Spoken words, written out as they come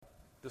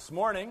This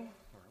morning,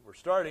 we're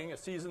starting a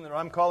season that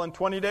I'm calling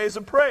 20 Days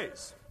of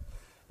Praise.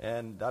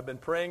 And I've been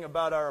praying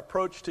about our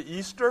approach to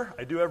Easter.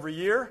 I do every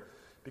year.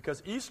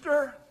 Because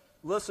Easter,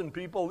 listen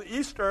people,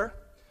 Easter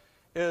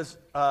is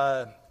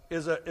a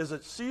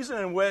season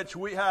in which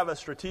we have a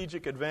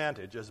strategic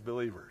advantage as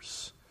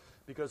believers.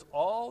 Because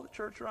all the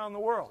church around the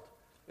world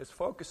is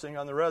focusing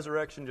on the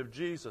resurrection of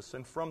Jesus.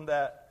 And from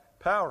that,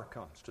 power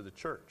comes to the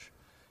church.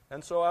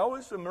 And so I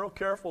always am real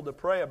careful to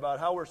pray about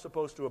how we're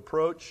supposed to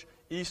approach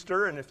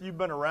Easter. And if you've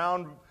been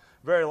around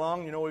very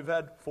long, you know we've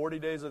had 40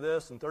 days of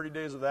this and 30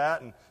 days of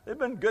that. And they've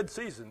been good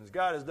seasons.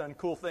 God has done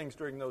cool things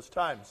during those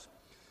times.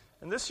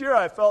 And this year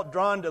I felt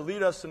drawn to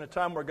lead us in a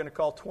time we're going to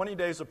call 20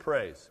 Days of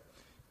Praise.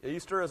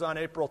 Easter is on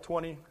April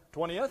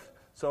 20th.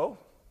 So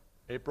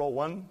April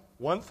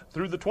 1st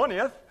through the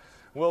 20th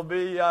will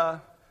be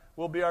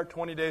our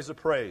 20 Days of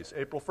Praise.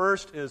 April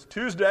 1st is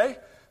Tuesday.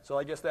 So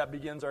I guess that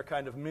begins our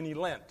kind of mini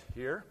Lent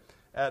here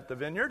at the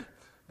Vineyard.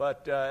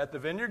 But at the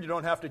Vineyard, you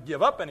don't have to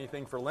give up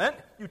anything for Lent.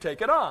 You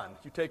take it on.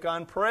 You take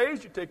on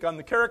praise. You take on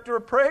the character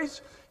of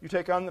praise. You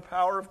take on the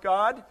power of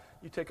God.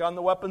 You take on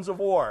the weapons of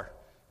war.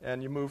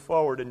 And you move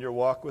forward in your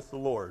walk with the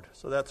Lord.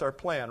 So that's our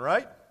plan,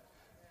 right?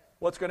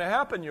 What's going to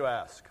happen, you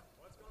ask?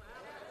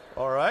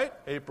 All right,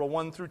 April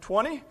 1 through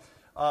 20.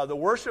 The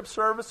worship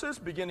services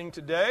beginning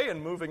today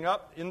and moving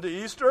up into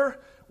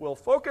Easter will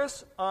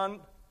focus on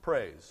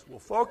praise. We'll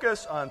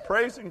focus on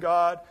praising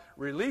God,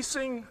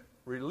 releasing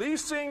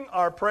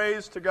our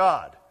praise to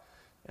God.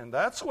 And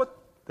that's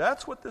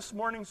what this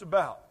morning's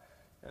about.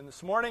 And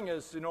this morning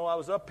is, I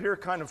was up here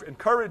kind of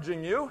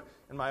encouraging you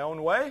in my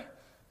own way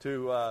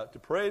to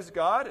praise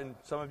God. And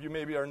some of you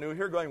maybe are new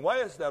here going, why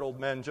is that old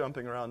man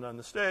jumping around on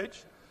the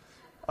stage?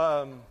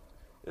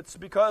 It's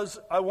because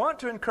I want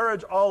to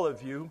encourage all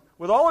of you,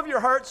 with all of your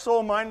heart,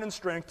 soul, mind, and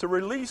strength, to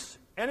release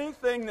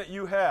anything that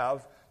you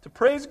have to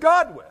praise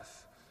God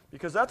with.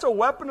 Because that's a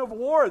weapon of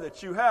war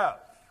that you have.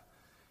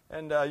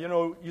 And,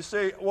 you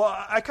say,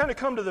 well, I kind of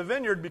come to the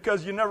Vineyard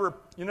because you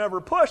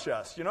never push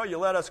us. You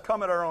let us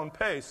come at our own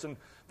pace. And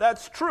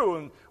that's true.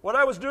 And what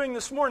I was doing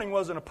this morning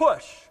wasn't a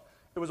push.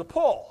 It was a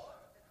pull.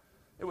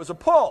 It was a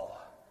pull.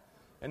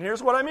 And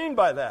here's what I mean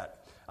by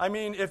that. I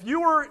mean, if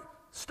you were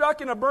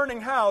stuck in a burning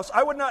house,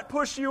 I would not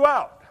push you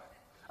out.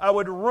 I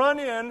would run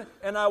in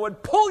and I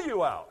would pull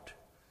you out.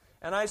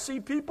 And I see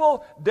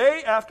people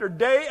day after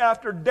day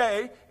after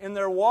day in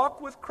their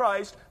walk with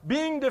Christ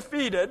being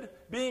defeated,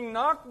 being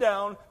knocked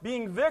down,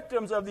 being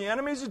victims of the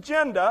enemy's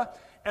agenda,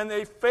 and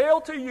they fail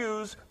to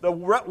use the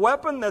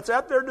weapon that's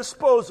at their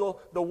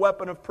disposal, the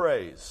weapon of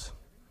praise.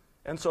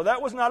 And so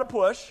that was not a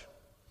push.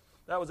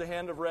 That was a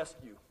hand of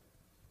rescue,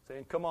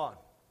 saying, come on.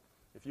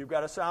 If you've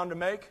got a sound to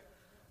make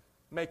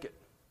it,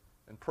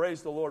 and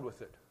praise the Lord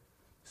with it.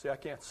 You say, I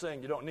can't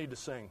sing. You don't need to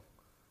sing.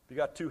 If you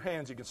got two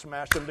hands, you can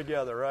smash them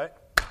together, right?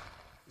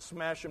 You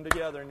smash them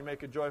together and you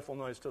make a joyful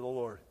noise to the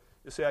Lord.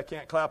 You say, I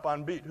can't clap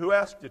on beat. Who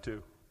asked you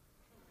to?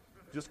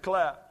 Just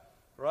clap,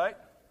 right?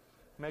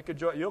 Make a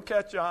joy. You'll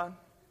catch on.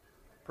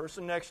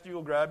 Person next to you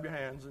will grab your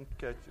hands and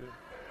catch you.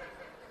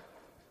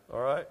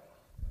 All right?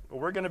 But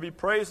we're going to be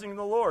praising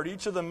the Lord.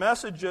 Each of the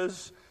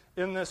messages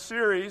in this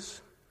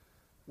series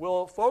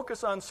will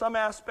focus on some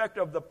aspect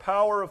of the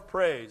power of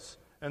praise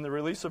and the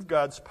release of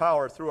God's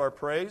power through our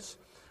praise.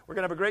 We're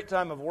going to have a great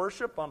time of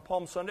worship on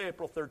Palm Sunday,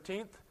 April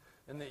 13th.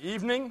 In the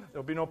evening,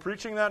 there'll be no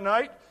preaching that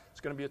night.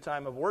 It's going to be a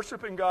time of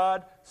worshiping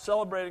God,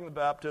 celebrating the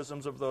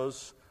baptisms of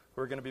those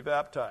who are going to be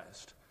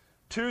baptized.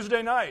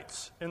 Tuesday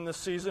nights in this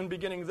season,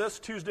 beginning this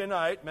Tuesday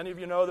night, many of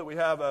you know that we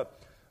have a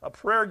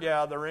prayer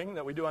gathering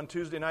that we do on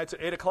Tuesday nights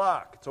at 8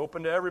 o'clock. It's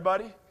open to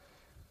everybody.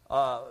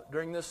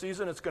 During this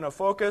season, it's going to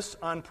focus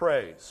on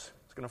praise.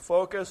 It's going to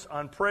focus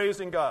on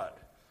praising God.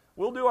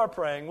 We'll do our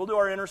praying. We'll do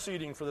our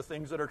interceding for the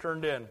things that are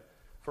turned in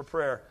for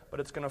prayer. But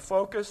it's going to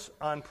focus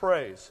on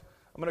praise.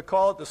 I'm going to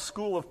call it the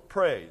School of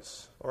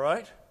Praise. All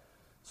right?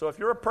 So if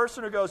you're a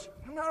person who goes,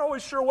 I'm not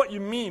always sure what you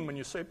mean when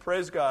you say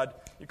praise God,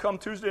 you come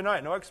Tuesday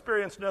night. No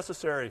experience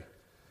necessary.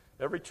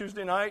 Every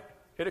Tuesday night,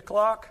 8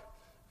 o'clock,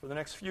 for the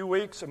next few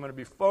weeks, I'm going to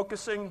be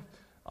focusing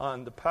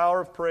on the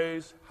power of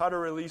praise, how to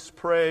release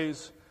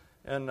praise,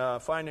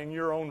 and finding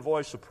your own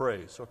voice of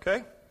praise.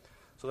 Okay?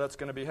 So that's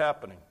going to be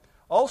happening.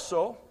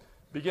 Also,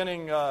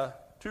 beginning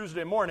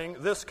Tuesday morning,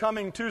 this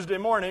coming Tuesday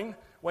morning,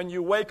 when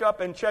you wake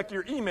up and check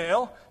your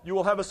email, you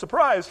will have a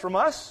surprise from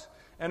us,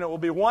 and it will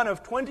be one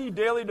of 20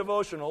 daily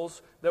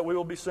devotionals that we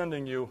will be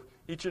sending you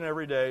each and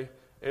every day,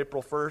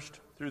 April 1st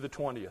through the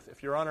 20th.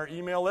 If you're on our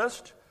email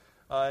list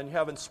and you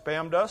haven't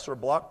spammed us or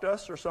blocked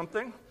us or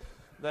something,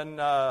 then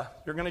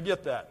you're going to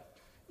get that.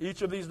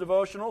 Each of these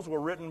devotionals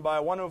were written by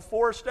one of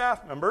 4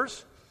 staff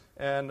members,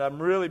 and I'm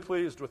really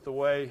pleased with the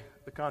way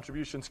the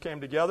contributions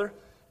came together.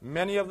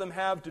 Many of them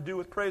have to do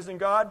with praising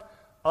God.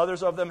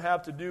 Others of them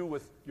have to do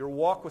with your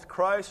walk with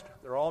Christ.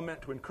 They're all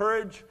meant to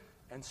encourage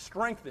and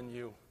strengthen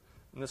you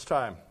in this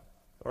time.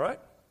 All right?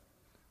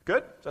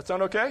 Good? Does that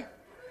sound okay?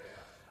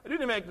 I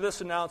need to make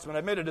this announcement.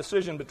 I made a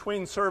decision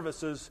between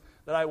services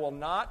that I will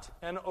not,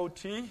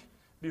 N-O-T,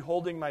 be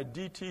holding my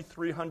DT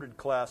 300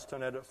 class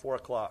tonight at 4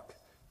 o'clock.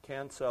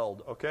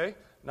 Canceled, okay?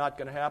 Not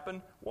going to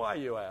happen. Why,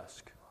 you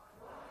ask?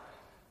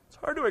 It's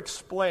hard to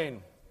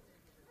explain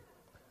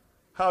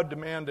how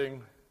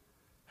demanding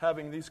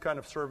having these kind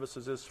of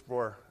services is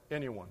for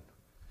anyone.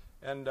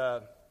 And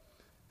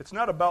it's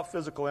not about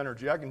physical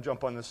energy. I can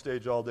jump on this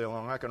stage all day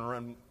long. I can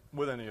run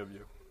with any of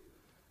you.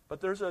 But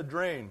there's a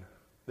drain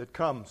that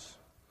comes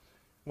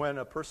when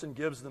a person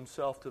gives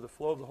themselves to the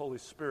flow of the Holy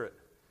Spirit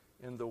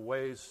in the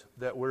ways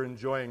that we're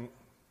enjoying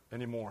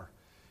anymore.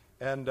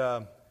 And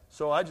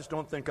so I just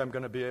don't think I'm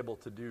going to be able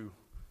to do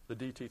the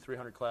DT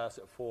 300 class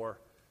at 4,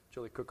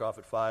 chili cook-off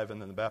at 5,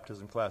 and then the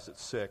baptism class at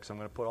 6. I'm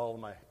going to put all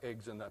of my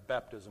eggs in that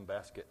baptism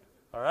basket.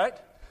 All right?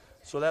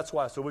 So that's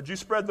why. So would you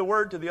spread the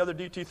word to the other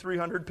DT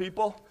 300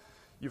 people?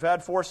 You've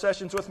had 4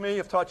 sessions with me.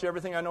 I've taught you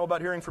everything I know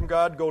about hearing from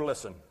God. Go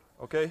listen.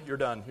 Okay? You're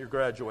done. You're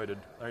graduated.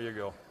 There you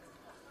go.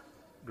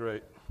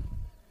 Great.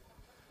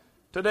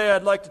 Today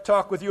I'd like to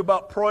talk with you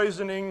about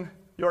poisoning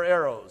your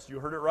arrows. You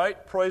heard it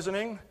right,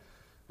 poisoning.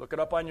 Look it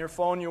up on your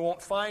phone. You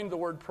won't find the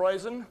word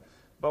poison,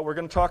 but we're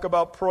going to talk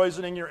about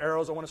poisoning your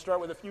arrows. I want to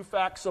start with a few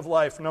facts of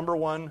life. Number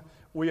 1,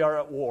 we are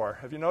at war.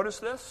 Have you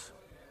noticed this?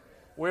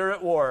 We're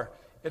at war.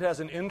 It has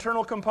an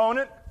internal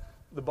component.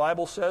 The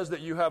Bible says that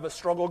you have a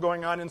struggle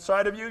going on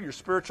inside of you. Your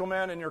spiritual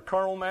man and your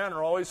carnal man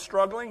are always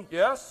struggling.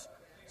 Yes?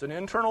 It's an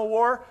internal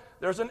war.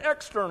 There's an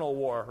external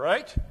war,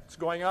 right? It's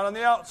going on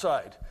the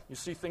outside. You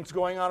see things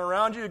going on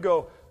around you. You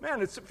go,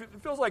 man, it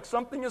feels like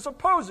something is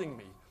opposing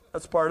me.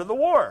 That's part of the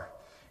war.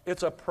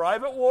 It's a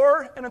private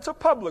war and it's a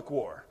public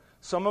war.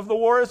 Some of the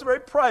war is very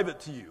private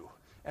to you.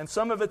 And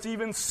some of it's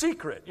even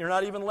secret. You're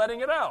not even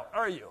letting it out,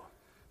 are you?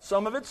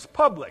 Some of it's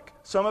public.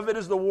 Some of it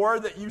is the war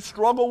that you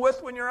struggle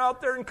with when you're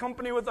out there in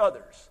company with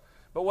others.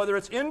 But whether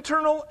it's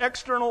internal,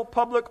 external,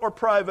 public, or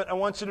private, I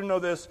want you to know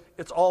this,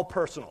 it's all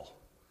personal.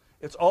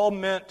 It's all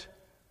meant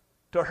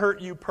to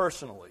hurt you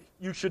personally.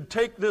 You should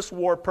take this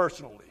war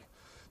personally.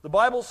 The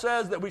Bible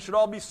says that we should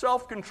all be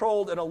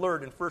self-controlled and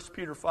alert in 1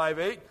 Peter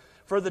 5:8.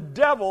 For the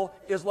devil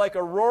is like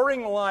a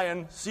roaring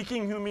lion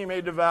seeking whom he may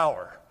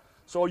devour.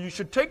 So you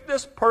should take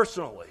this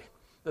personally.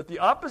 That the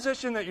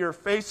opposition that you're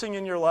facing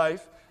in your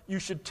life, you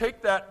should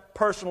take that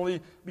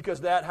personally because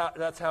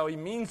that's how he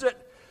means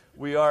it.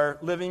 We are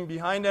living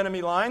behind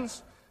enemy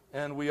lines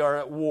and we are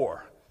at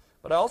war.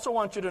 But I also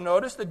want you to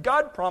notice that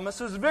God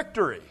promises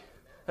victory.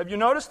 Have you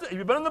noticed it? Have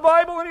you been in the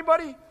Bible,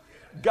 anybody?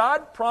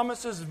 God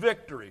promises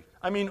victory.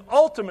 I mean,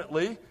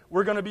 ultimately,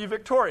 we're going to be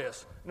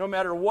victorious. No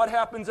matter what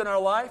happens in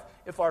our life,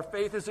 if our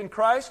faith is in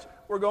Christ,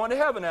 we're going to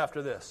heaven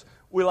after this.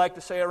 We like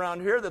to say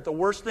around here that the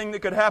worst thing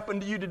that could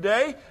happen to you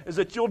today is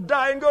that you'll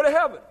die and go to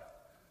heaven.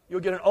 You'll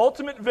get an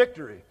ultimate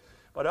victory.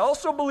 But I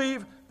also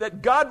believe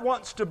that God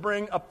wants to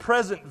bring a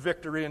present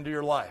victory into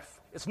your life.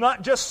 It's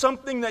not just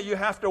something that you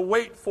have to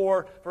wait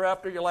for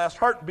after your last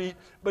heartbeat,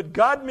 but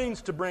God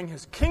means to bring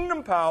His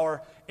kingdom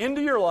power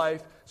into your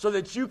life so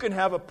that you can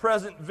have a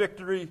present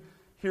victory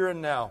here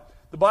and now.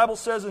 The Bible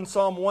says in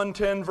Psalm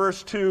 110,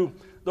 verse 2,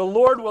 the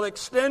Lord will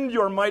extend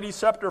your mighty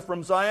scepter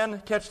from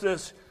Zion. Catch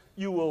this.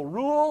 You will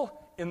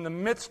rule in the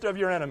midst of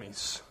your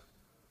enemies.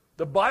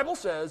 The Bible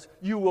says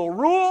you will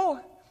rule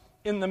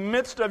in the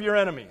midst of your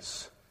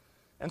enemies.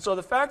 And so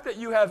the fact that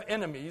you have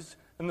enemies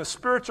in the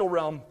spiritual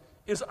realm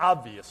is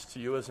obvious to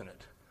you, isn't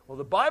it? Well,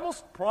 the Bible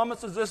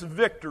promises this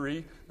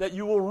victory that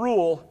you will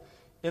rule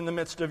in the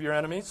midst of your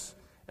enemies.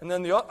 And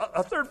then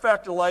a third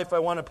fact of life I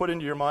want to put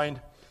into your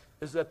mind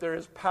is that there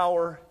is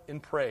power in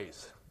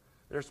praise.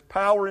 There's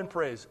power in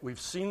praise. We've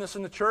seen this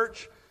in the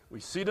church. We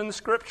see it in the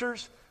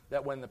Scriptures,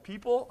 that when the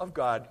people of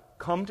God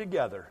come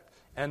together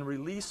and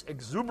release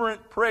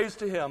exuberant praise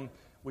to Him,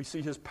 we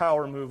see His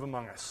power move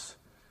among us.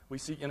 We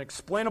see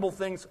unexplainable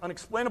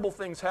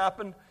things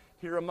happen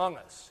here among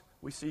us.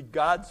 We see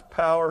God's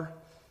power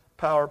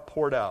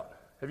poured out.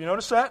 Have you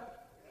noticed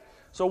that?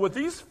 So with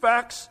these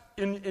facts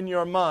in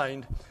your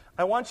mind,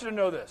 I want you to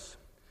know this,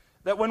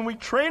 that when we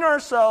train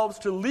ourselves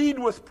to lead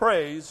with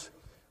praise,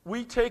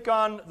 we take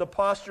on the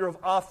posture of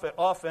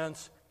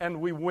offense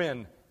and we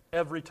win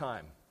every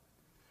time.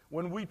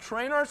 When we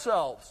train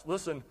ourselves,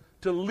 listen,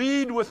 to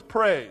lead with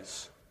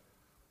praise,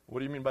 what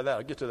do you mean by that?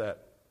 I'll get to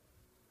that.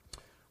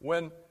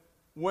 When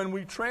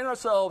we train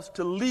ourselves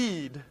to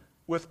lead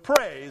with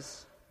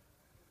praise,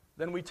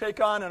 then we take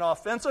on an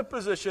offensive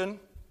position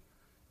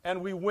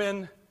and we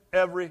win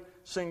every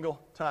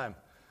single time.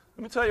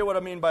 Let me tell you what I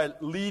mean by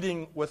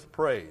leading with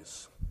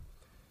praise.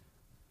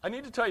 I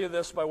need to tell you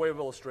this by way of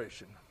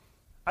illustration.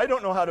 I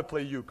don't know how to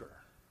play euchre.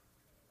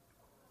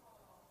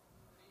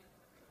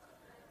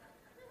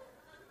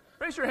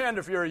 Raise your hand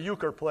if you're a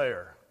euchre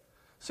player.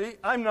 See,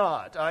 I'm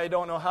not. I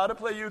don't know how to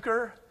play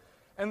euchre.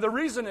 And the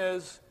reason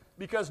is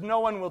because no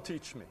one will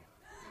teach me.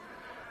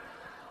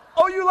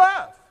 Oh, you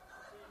laugh.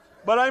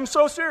 But I'm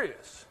so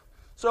serious.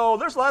 So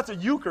there's lots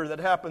of euchre that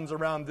happens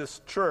around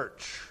this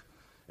church.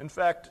 In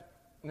fact,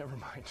 never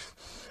mind.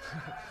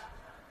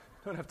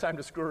 Don't have time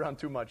to screw around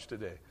too much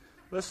today.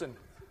 Listen,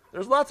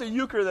 there's lots of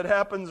euchre that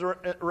happens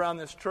around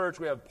this church.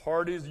 We have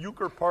parties,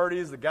 euchre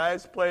parties. The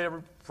guys play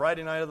every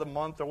Friday night of the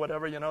month or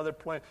whatever, they're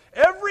playing.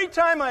 Every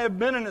time I have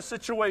been in a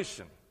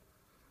situation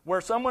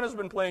where someone has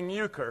been playing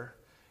euchre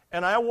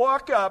and I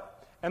walk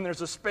up, and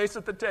there's a space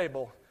at the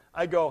table,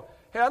 I go,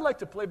 hey, I'd like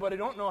to play, but I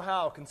don't know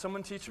how. Can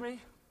someone teach me?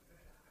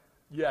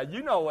 Yeah,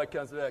 you know what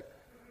comes back.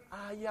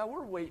 Yeah,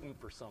 we're waiting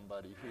for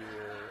somebody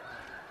here.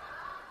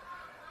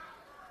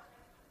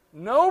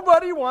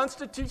 Nobody wants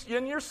to teach you,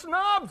 and you're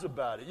snobs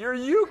about it. You're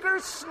euchre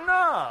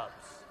snobs.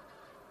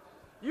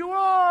 You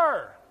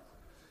are.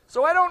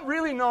 So I don't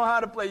really know how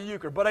to play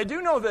euchre, but I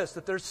do know this,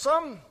 that there's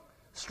some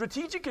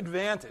strategic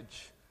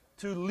advantage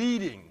to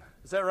leading.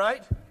 Is that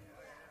right?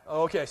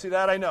 Okay, see,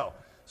 that I know.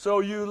 So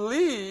you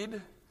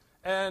lead,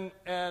 and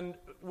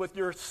with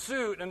your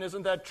suit, and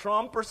isn't that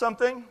Trump or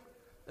something?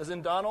 As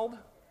in Donald?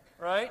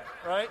 Right?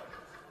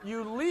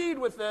 You lead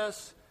with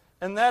this,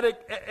 and that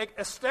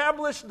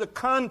established the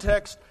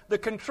context, the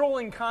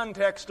controlling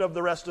context of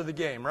the rest of the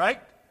game,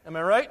 right? Am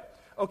I right?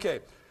 Okay.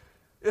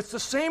 It's the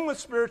same with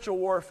spiritual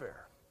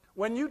warfare.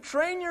 When you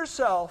train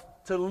yourself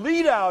to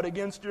lead out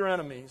against your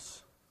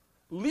enemies,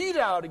 lead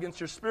out against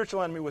your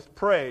spiritual enemy with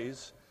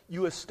praise,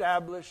 you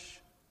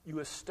establish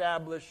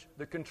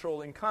the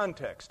controlling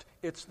context.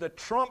 It's the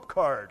trump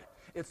card.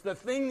 It's the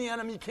thing the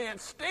enemy can't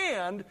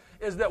stand,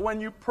 is that when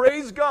you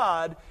praise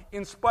God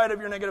in spite of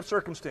your negative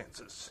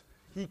circumstances,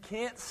 he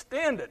can't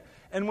stand it.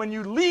 And when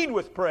you lead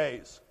with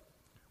praise,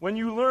 when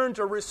you learn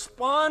to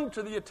respond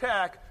to the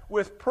attack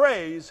with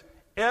praise,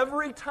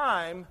 every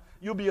time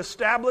you'll be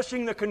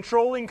establishing the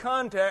controlling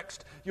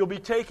context, you'll be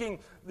taking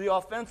the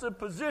offensive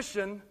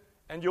position,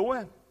 and you'll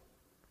win.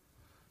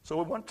 So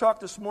we want to talk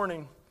this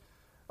morning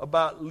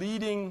about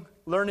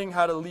learning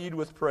how to lead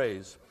with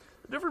praise.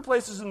 There are different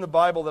places in the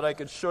Bible that I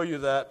could show you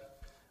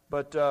that,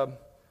 but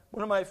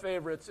one of my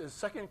favorites is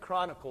 2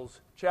 Chronicles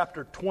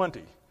chapter 20.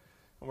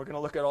 And we're going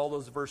to look at all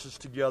those verses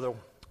together.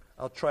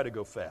 I'll try to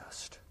go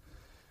fast.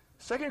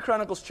 2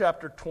 Chronicles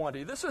chapter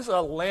 20. This is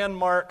a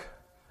landmark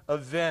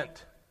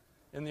event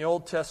in the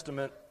Old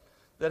Testament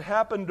that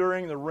happened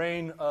during the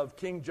reign of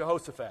King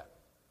Jehoshaphat.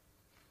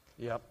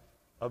 Yep,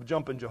 of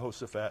jumping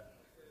Jehoshaphat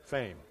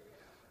fame.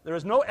 There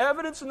is no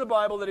evidence in the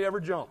Bible that he ever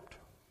jumped.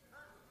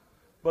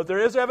 But there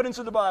is evidence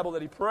in the Bible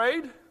that he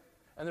prayed,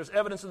 and there's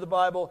evidence in the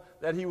Bible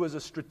that he was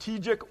a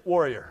strategic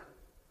warrior.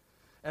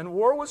 And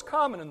war was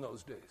common in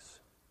those days.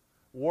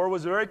 War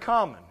was very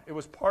common. It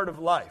was part of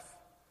life.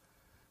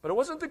 But it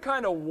wasn't the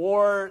kind of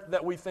war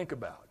that we think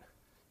about.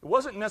 It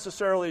wasn't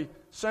necessarily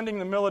sending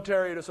the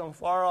military to some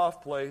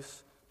far-off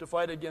place to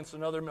fight against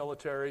another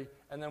military,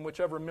 and then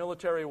whichever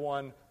military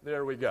won,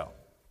 there we go.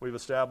 We've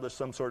established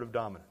some sort of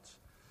dominance.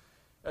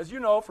 As you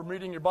know from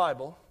reading your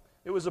Bible,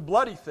 it was a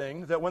bloody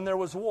thing that when there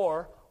was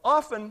war,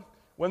 often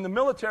when the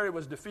military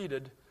was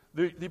defeated,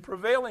 the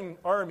prevailing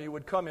army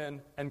would come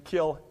in and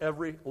kill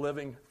every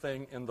living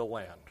thing in the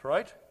land,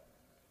 right?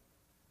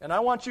 And I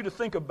want you to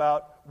think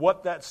about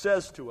what that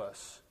says to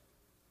us.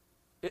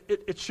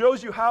 It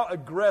shows you how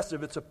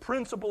aggressive. It's a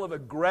principle of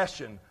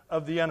aggression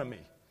of the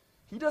enemy.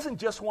 He doesn't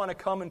just want to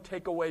come and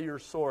take away your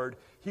sword.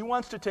 He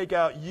wants to take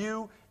out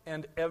you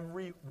and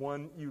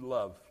everyone you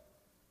love.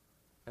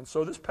 And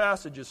so this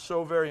passage is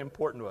so very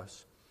important to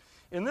us.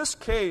 In this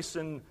case,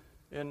 in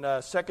 2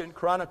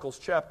 Chronicles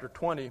chapter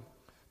 20,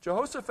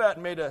 Jehoshaphat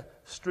made a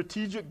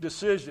strategic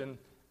decision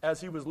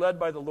as he was led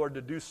by the Lord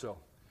to do so.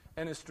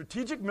 And his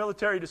strategic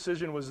military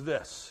decision was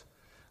this,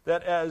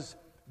 that as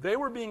they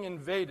were being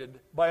invaded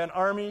by an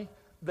army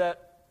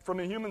that, from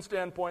a human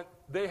standpoint,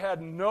 they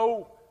had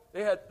not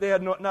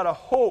a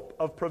hope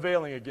of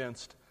prevailing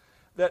against,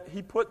 that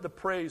he put the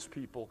praise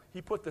people,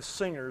 he put the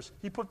singers,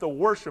 he put the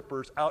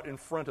worshipers out in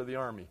front of the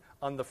army,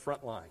 on the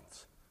front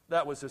lines.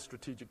 That was his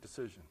strategic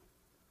decision.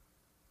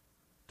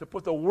 To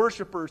put the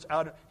worshipers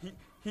out.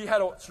 He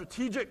had a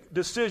strategic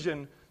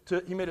decision,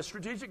 he made a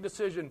strategic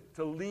decision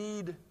to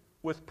lead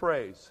with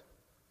praise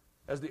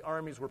as the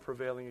armies were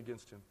prevailing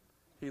against him.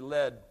 He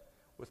led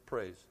with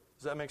praise.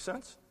 Does that make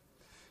sense?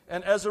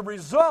 And as a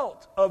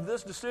result of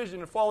this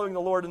decision and following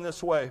the Lord in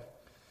this way,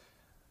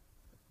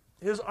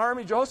 his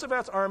army,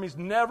 Jehoshaphat's armies,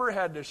 never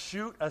had to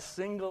shoot a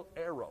single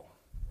arrow.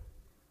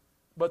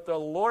 But the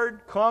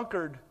Lord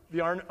conquered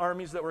the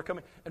armies that were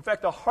coming. In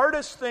fact, the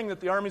hardest thing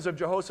that the armies of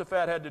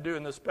Jehoshaphat had to do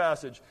in this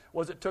passage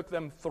was it took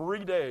them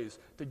 3 days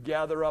to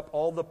gather up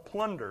all the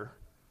plunder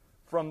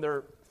from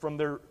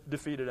their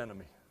defeated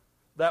enemy.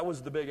 That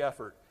was the big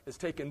effort, is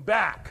taking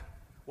back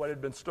what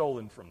had been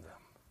stolen from them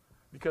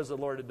because the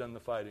Lord had done the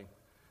fighting.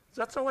 Does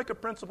that sound like a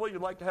principle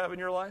you'd like to have in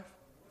your life?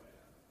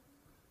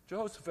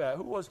 Jehoshaphat,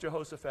 who was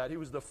Jehoshaphat? He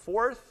was the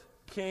 4th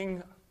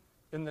king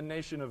in the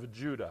nation of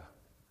Judah.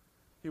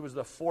 He was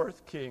the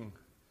 4th king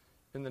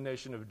in the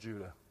nation of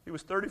Judah. He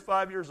was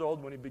 35 years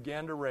old when he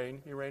began to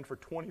reign. He reigned for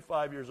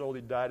 25 years old.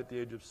 He died at the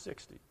age of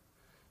 60.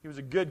 He was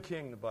a good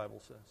king, the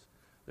Bible says,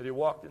 that he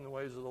walked in the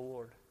ways of the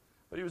Lord.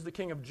 But he was the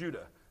king of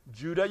Judah.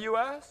 Judah, you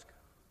ask?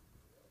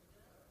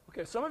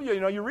 Okay, some of you,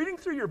 you're reading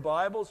through your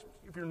Bibles,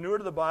 if you're newer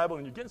to the Bible,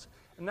 and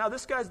now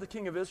this guy's the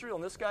king of Israel,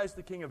 and this guy's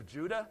the king of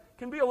Judah. It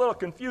can be a little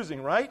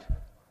confusing, right?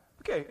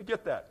 Okay, I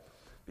get that.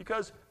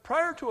 Because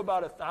prior to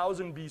about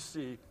 1000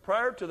 BC,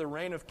 prior to the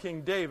reign of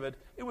King David,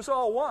 it was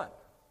all one.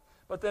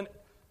 But then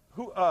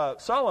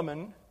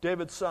Solomon,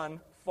 David's son,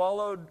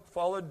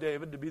 followed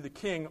David to be the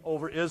king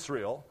over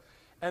Israel.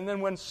 And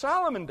then when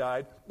Solomon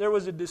died, there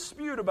was a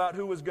dispute about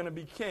who was going to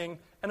be king,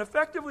 and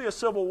effectively a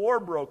civil war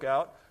broke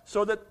out,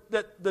 so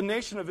that the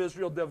nation of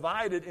Israel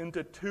divided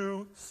into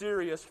two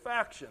serious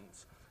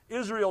factions,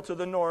 Israel to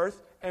the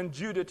north and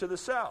Judah to the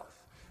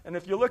south. And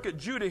if you look at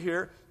Judah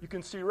here, you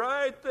can see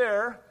right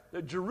there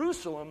that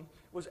Jerusalem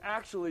was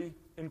actually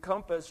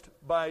encompassed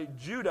by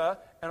Judah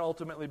and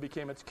ultimately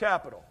became its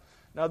capital.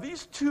 Now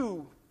these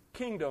two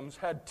kingdoms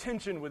had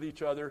tension with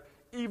each other,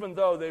 even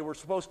though they were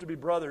supposed to be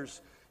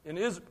brothers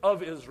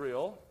of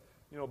Israel,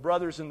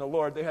 brothers in the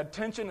Lord. They had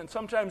tension and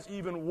sometimes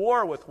even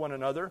war with one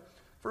another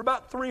for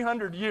about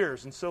 300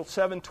 years, until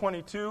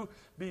 722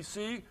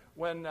 BC,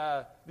 when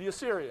the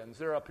Assyrians,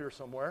 they're up here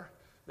somewhere,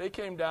 they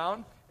came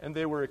down and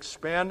they were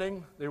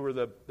expanding. They were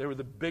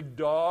the big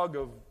dog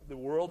of the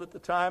world at the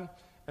time,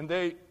 and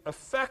they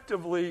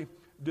effectively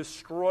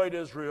destroyed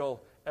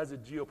Israel as a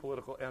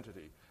geopolitical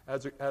entity,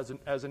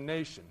 as a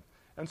nation.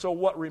 And so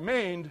what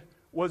remained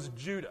was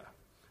Judah.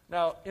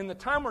 Now, in the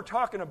time we're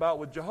talking about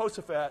with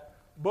Jehoshaphat,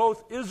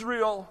 both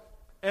Israel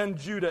and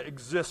Judah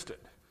existed.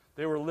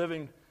 They were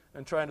living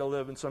and trying to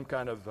live in some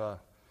kind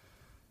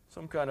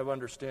of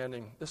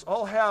understanding. This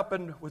all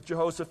happened with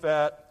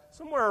Jehoshaphat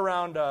somewhere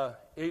around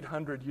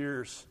 800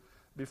 years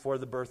before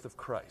the birth of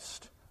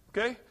Christ.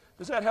 Okay?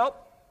 Does that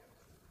help?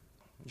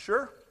 You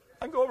sure?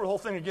 I can go over the whole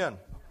thing again.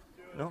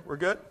 No? We're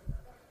good?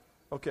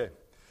 Okay.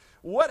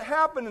 What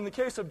happened in the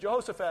case of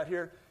Jehoshaphat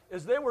here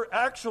is they were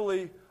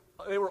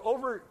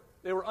under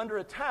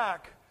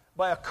attack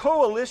by a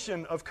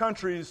coalition of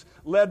countries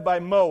led by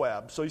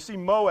Moab. So you see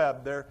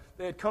Moab there.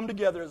 They had come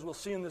together, as we'll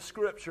see in the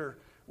scripture,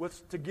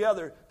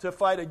 together to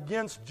fight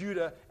against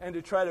Judah and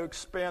to try to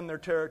expand their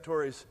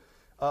territories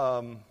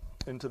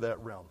into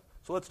that realm.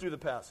 So let's do the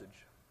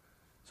passage.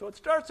 So it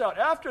starts out,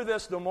 after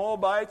this, the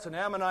Moabites and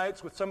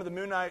Ammonites with some of the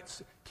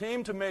Meunites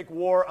came to make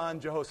war on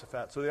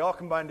Jehoshaphat. So they all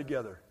combined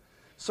together.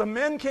 Some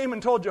men came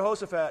and told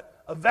Jehoshaphat,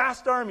 a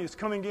vast army is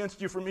coming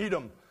against you from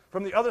Edom,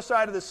 from the other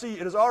side of the sea.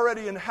 It is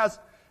already in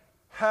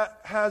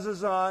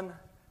Hazazon,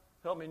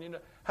 help me, Nina,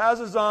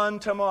 Hazazon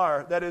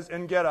Tamar, that is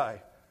En Gedi.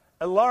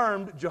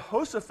 Alarmed,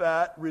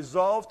 Jehoshaphat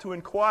resolved to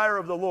inquire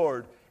of the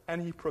Lord,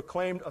 and he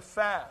proclaimed a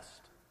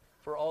fast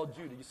for all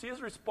Judah. You see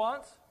his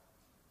response?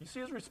 You see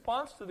his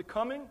response to the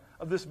coming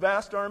of this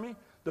vast army?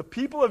 The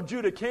people of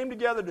Judah came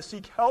together to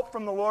seek help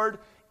from the Lord.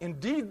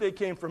 Indeed, they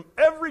came from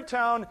every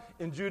town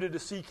in Judah to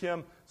seek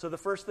him. So the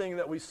first thing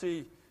that we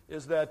see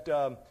is that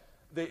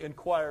they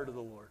inquired of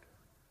the Lord.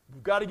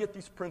 We've got to get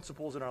these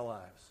principles in our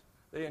lives.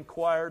 They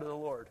inquired of the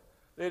Lord.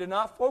 They did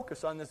not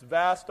focus on this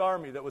vast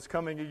army that was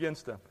coming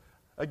against them,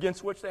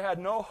 against which they had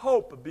no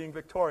hope of being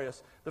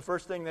victorious. The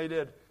first thing they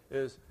did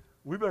is,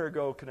 we better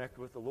go connect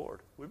with the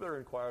Lord. We better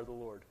inquire of the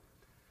Lord.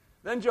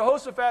 Then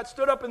Jehoshaphat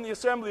stood up in the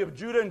assembly of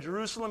Judah and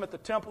Jerusalem at the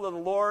temple of the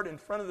Lord in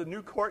front of the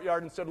new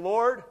courtyard and said,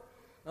 Lord,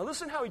 now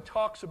listen how he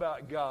talks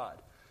about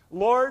God.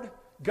 Lord,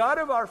 God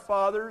of our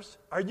fathers,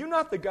 are you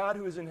not the God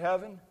who is in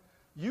heaven?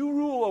 You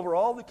rule over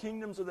all the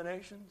kingdoms of the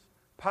nations.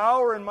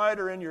 Power and might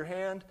are in your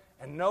hand,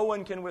 and no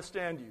one can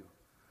withstand you.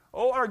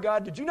 O our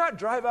God, did you not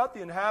drive out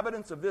the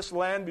inhabitants of this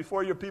land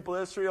before your people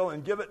Israel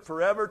and give it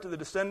forever to the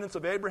descendants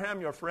of Abraham,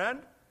 your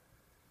friend?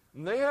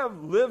 And they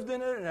have lived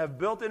in it and have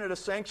built in it a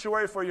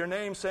sanctuary for your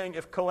name, saying,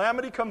 if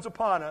calamity comes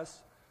upon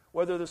us,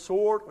 whether the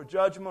sword or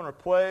judgment or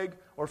plague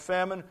or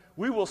famine,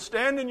 we will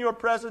stand in your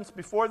presence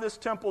before this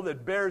temple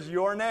that bears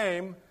your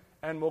name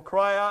and will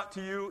cry out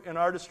to you in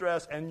our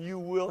distress, and you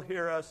will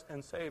hear us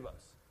and save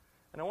us.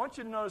 And I want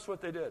you to notice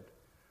what they did.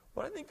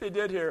 What I think they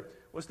did here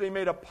was they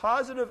made a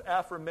positive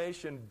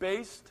affirmation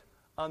based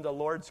on the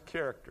Lord's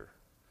character.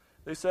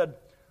 They said,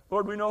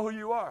 Lord, we know who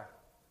you are.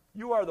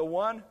 You are the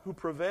one who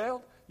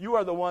prevailed. You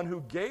are the one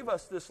who gave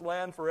us this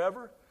land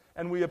forever,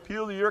 and we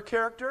appeal to your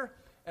character,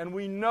 and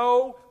we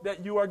know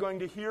that you are going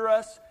to hear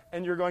us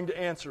and you're going to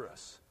answer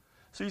us.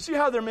 So you see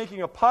how they're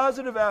making a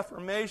positive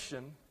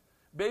affirmation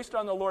based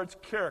on the Lord's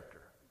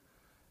character.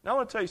 Now I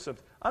want to tell you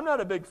something. I'm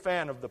not a big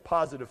fan of the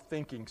positive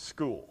thinking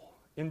school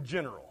in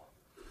general.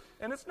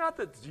 And it's not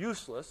that it's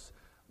useless,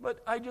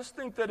 but I just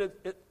think that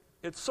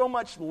it's so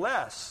much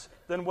less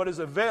than what is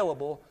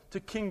available to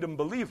kingdom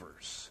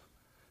believers.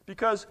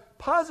 Because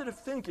positive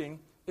thinking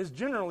is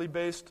generally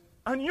based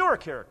on your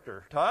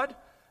character, Todd.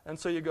 And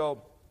so you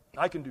go,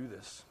 I can do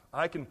this.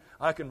 I can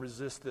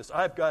resist this.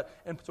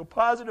 And so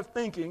positive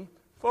thinking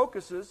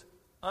focuses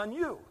on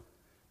you.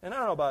 And I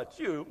don't know about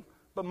you,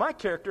 but my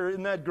character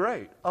isn't that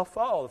great. I'll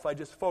fall if I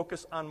just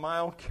focus on my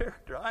own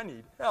character. I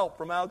need help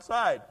from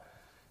outside.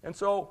 And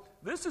so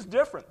this is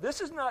different. This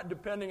is not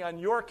depending on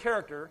your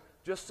character.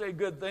 Just say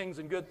good things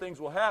and good things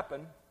will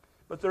happen.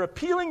 But they're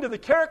appealing to the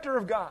character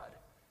of God.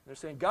 They're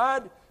saying,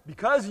 God,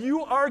 because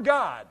you are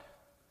God,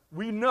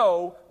 we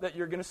know that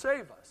you're going to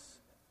save us.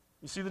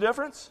 You see the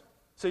difference?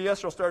 Say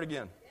yes or I'll start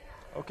again.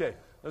 Okay,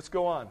 let's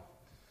go on.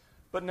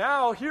 But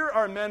now here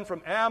are men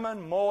from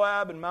Ammon,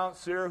 Moab, and Mount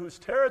Seir, whose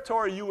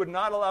territory you would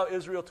not allow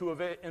Israel to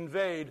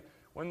invade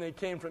when they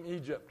came from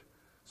Egypt.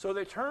 So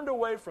they turned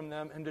away from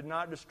them and did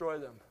not destroy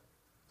them.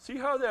 See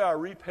how they are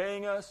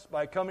repaying us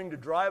by coming to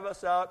drive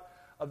us out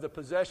of the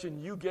possession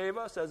you gave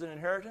us as an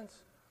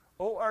inheritance?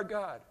 O our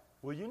God,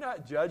 will you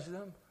not judge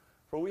them?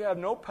 For we have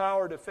no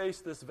power to face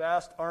this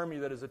vast army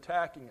that is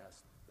attacking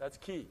us. That's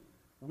key.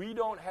 We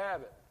don't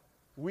have it.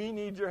 We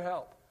need your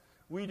help.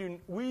 We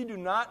do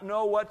not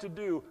know what to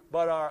do,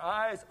 but our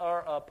eyes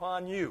are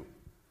upon you.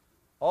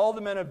 All the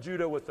men of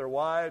Judah with their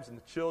wives and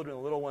the children and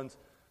the little ones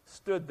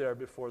stood there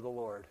before the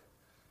Lord.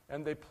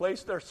 And they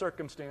placed their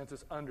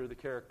circumstances under the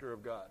character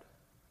of God.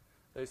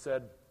 They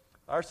said,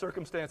 our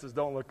circumstances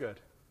don't look good.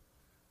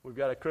 We've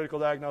got a critical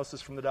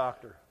diagnosis from the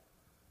doctor.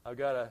 I've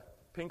got a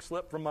pink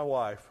slip from my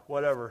wife.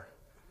 Whatever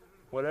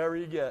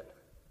you get.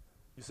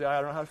 You say, I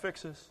don't know how to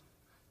fix this.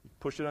 You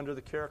push it under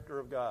the character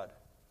of God.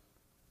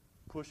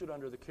 Push it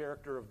under the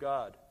character of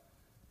God.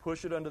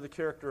 Push it under the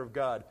character of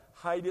God.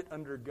 Hide it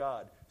under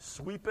God.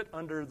 Sweep it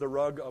under the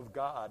rug of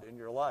God in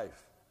your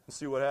life and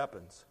see what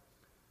happens.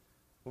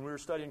 When we were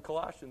studying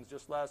Colossians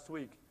just last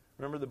week,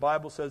 remember the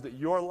Bible says that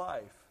your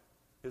life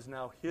is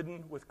now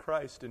hidden with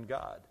Christ in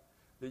God,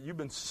 that you've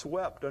been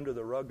swept under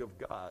the rug of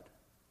God.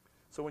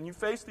 So when you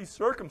face these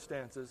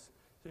circumstances,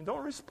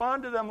 don't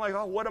respond to them like,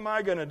 oh, what am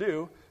I going to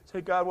do?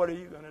 Say, God, what are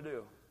you going to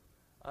do?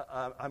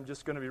 I'm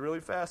just going to be really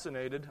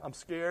fascinated. I'm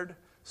scared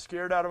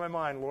out of my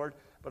mind, Lord,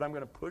 but I'm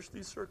going to push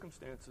these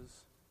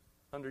circumstances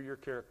under your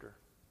character.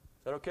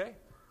 Is that okay?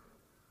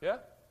 Yeah?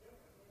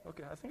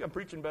 Okay, I think I'm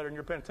preaching better and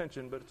you're paying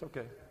attention, but it's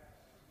okay.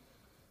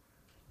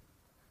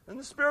 And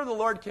the Spirit of the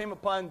Lord came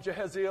upon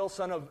Jehaziel,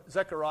 son of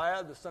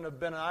Zechariah, the son of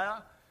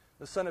Benaiah,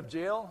 the son of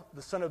Jael,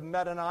 the son of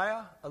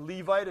Mattaniah, a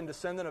Levite and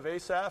descendant of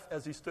Asaph,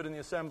 as he stood in the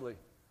assembly.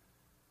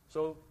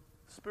 So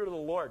the Spirit of the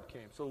Lord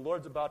came. So the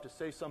Lord's about to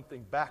say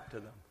something back to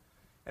them.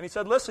 And he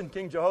said, listen,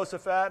 King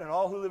Jehoshaphat and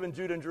all who live in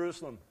Judah and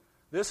Jerusalem,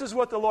 this is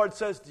what the Lord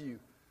says to you.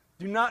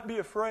 Do not be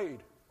afraid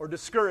or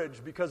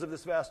discouraged because of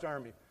this vast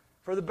army.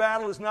 For the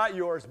battle is not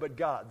yours, but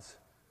God's.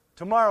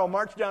 Tomorrow,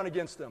 march down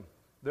against them.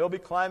 They'll be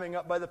climbing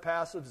up by the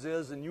pass of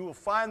Ziz, and you will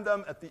find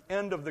them at the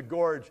end of the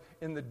gorge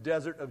in the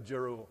desert of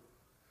Jeruel.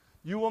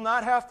 You will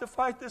not have to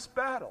fight this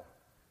battle.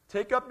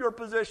 Take up your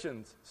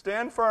positions,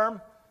 stand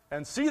firm,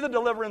 and see the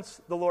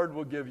deliverance the Lord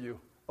will give you,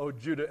 O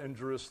Judah and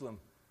Jerusalem.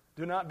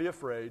 Do not be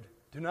afraid.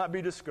 Do not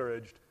be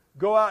discouraged.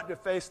 Go out to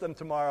face them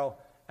tomorrow,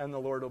 and the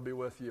Lord will be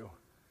with you.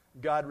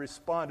 God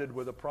responded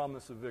with a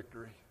promise of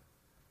victory.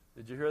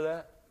 Did you hear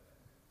that?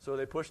 So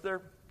they pushed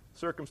their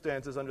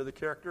circumstances under the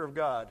character of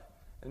God,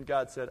 and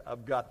God said,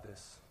 I've got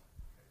this.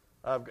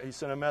 He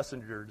sent a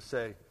messenger to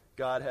say,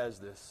 God has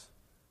this.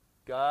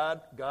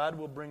 God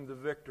will bring the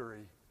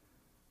victory.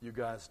 You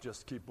guys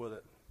just keep with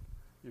it.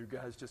 You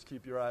guys just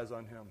keep your eyes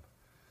on him.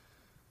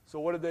 So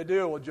what did they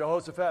do? Well,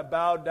 Jehoshaphat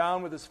bowed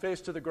down with his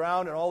face to the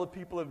ground, and all the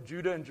people of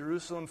Judah and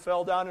Jerusalem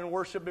fell down in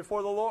worship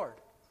before the Lord.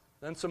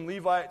 Then some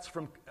Levites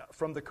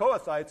from the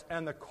Kohathites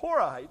and the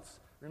Korahites,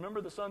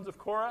 remember the sons of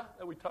Korah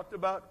that we talked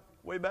about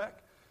way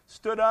back,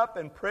 stood up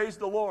and praised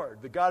the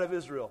Lord, the God of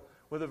Israel,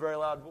 with a very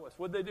loud voice.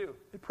 What did they do?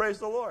 They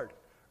praised the Lord.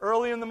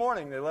 Early in the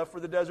morning, they left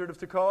for the desert of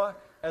Tekoa.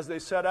 As they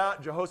set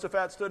out,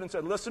 Jehoshaphat stood and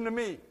said, listen to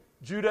me,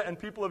 Judah and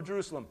people of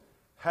Jerusalem.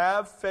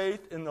 Have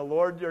faith in the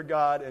Lord your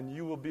God, and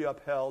you will be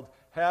upheld.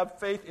 Have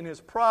faith in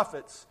his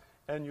prophets,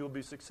 and you will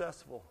be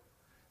successful.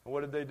 And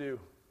what did they do?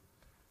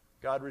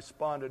 God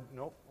responded,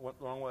 nope, went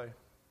the wrong way.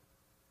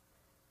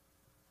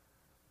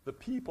 The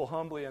people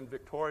humbly and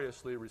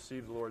victoriously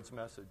received the Lord's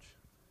message.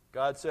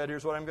 God said,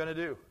 here's what I'm going to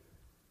do.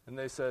 And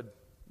they said,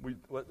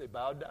 they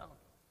bowed down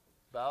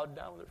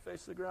with their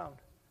face to the ground.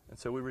 And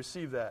so we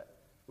receive that.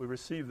 We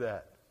receive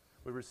that.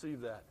 We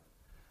receive that.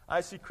 I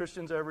see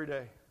Christians every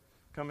day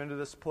come into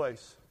this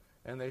place,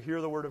 and they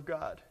hear the word of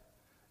God,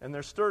 and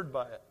they're stirred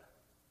by it.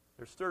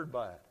 They're stirred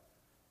by it.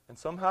 And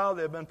somehow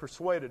they've been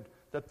persuaded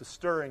that the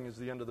stirring is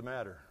the end of the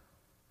matter.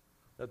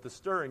 That the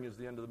stirring is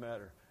the end of the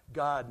matter.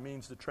 God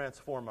means to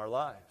transform our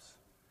lives.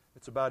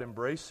 It's about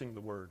embracing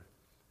the word.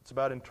 It's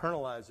about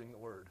internalizing the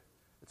word.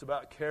 It's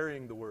about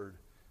carrying the word.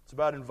 It's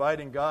about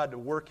inviting God to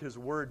work his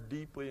word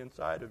deeply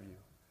inside of you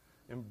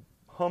and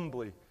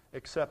humbly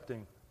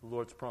accepting the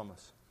Lord's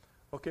promise.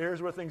 Okay,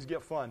 here's where things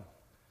get fun.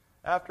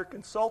 After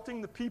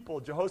consulting the people,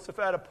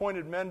 Jehoshaphat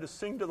appointed men to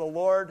sing to the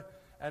Lord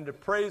and to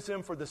praise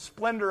him for the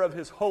splendor of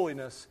his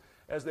holiness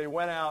as they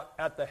went out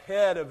at the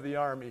head of the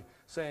army,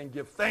 saying,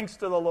 give thanks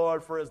to the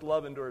Lord, for his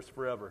love endures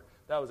forever.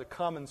 That was a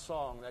common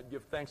song, that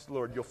give thanks to the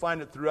Lord. You'll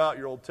find it throughout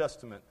your Old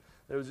Testament.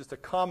 There was just a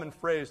common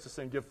phrase to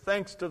sing, give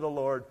thanks to the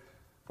Lord,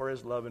 for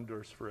his love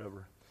endures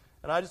forever.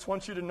 And I just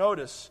want you to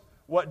notice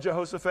what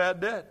Jehoshaphat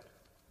did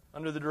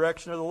under the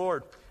direction of the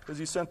Lord, because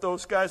he sent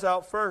those guys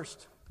out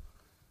first.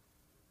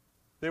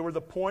 They were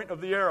the point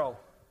of the arrow.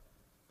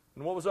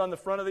 And what was on the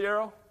front of the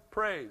arrow?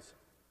 Praise.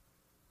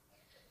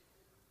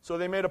 So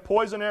they made a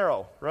poison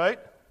arrow, right?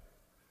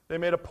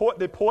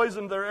 They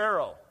poisoned their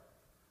arrow.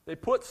 They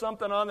put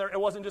something on there. It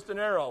wasn't just an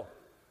arrow.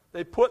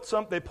 They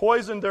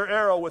poisoned their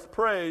arrow with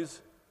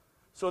praise,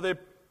 so they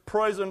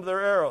poisoned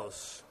their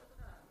arrows.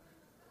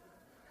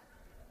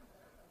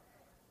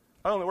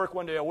 I only work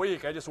one day a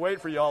week. I just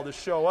wait for you all to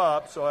show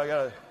up, so I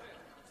got to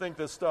think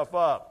this stuff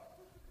up.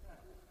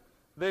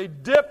 they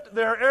dipped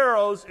their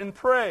arrows in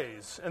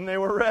praise, and they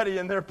were ready,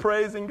 and they're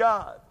praising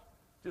God,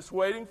 just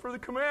waiting for the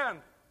command.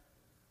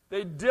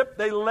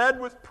 They led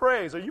with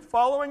praise. Are you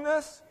following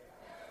this?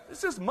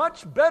 This is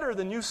much better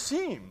than you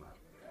seem.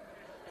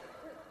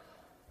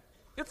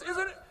 Isn't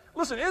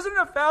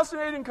it a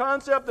fascinating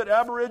concept that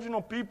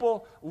Aboriginal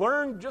people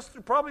learned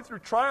probably through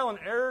trial and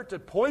error to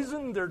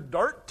poison their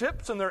dart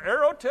tips and their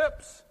arrow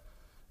tips?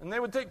 And they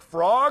would take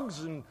frogs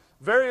and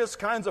various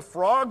kinds of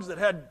frogs that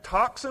had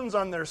toxins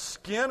on their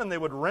skin, and they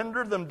would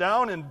render them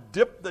down and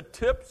dip the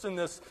tips in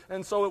this,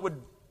 and so it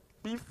would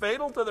be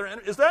fatal to their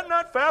enemy. Is that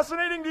not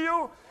fascinating to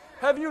you?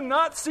 Have you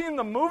not seen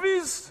the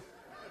movies?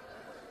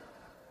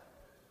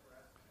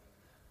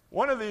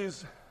 One of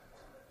these,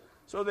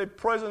 so they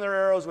poisoned their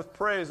arrows with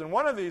praise, and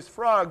one of these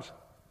frogs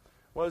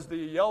was the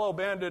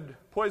yellow-banded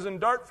poison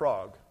dart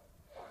frog.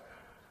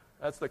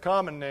 That's the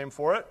common name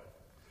for it.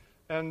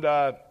 And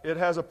it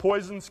has a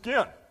poison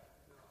skin.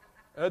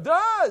 It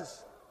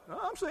does. No,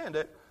 I'm saying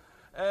it.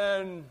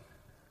 And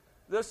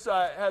this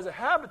has a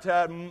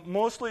habitat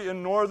mostly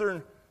in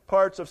northern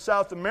parts of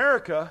South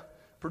America,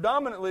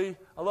 predominantly,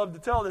 I love to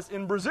tell this,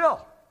 in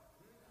Brazil.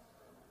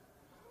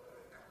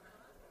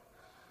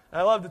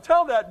 And I love to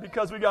tell that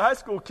because we got high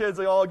school kids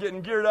all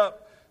getting geared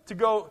up to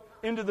go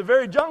into the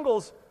very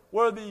jungles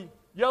where the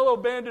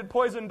yellow-banded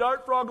poison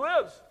dart frog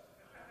lives.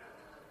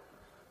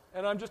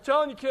 And I'm just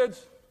telling you,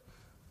 kids,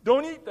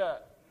 don't eat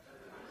that.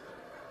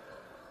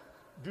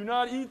 Do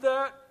not eat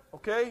that,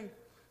 okay?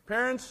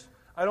 Parents,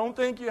 I don't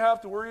think you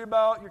have to worry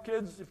about your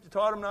kids. If you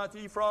taught them not to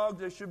eat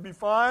frogs, they should be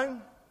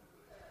fine.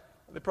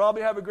 They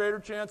probably have a greater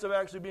chance of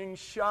actually being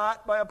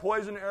shot by a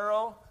poison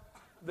arrow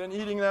than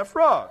eating that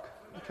frog,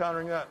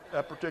 encountering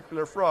that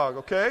particular frog,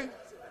 okay?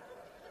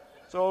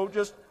 So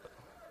just,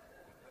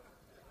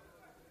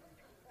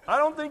 I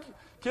don't think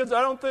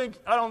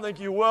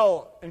you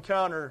will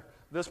encounter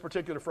this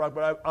particular frog,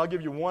 but I'll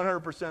give you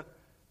 100%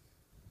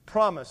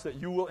 promise that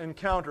you will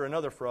encounter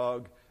another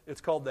frog.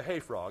 It's called the hay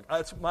frog.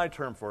 That's my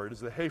term for it,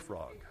 is the hay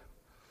frog.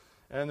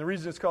 And the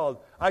reason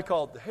I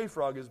call it the hay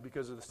frog is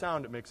because of the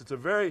sound it makes. It's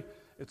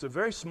a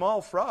very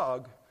small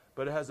frog,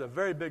 but it has a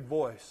very big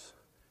voice.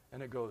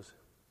 And it goes,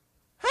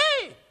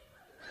 hey!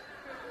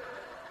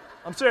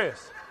 I'm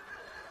serious.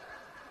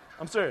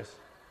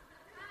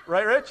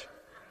 Right, Rich?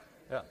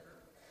 Yeah.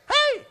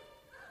 Hey!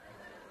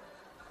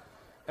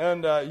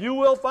 And you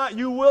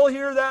will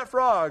hear that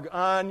frog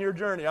on your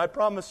journey. I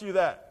promise you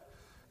that.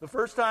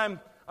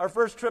 Our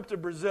first trip to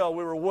Brazil,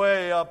 we were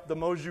way up the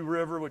Moju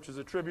River, which is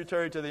a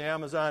tributary to the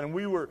Amazon, and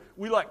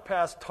we like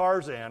passed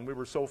Tarzan. We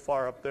were so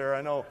far up there.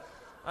 I know,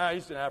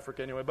 he's in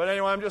Africa anyway. But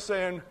anyway, I'm just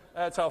saying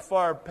that's how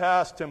far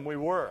past him we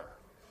were.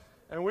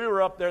 And we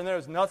were up there, and there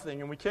was nothing.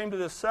 And we came to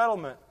this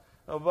settlement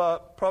of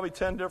probably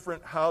 10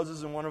 different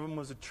houses, and one of them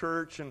was a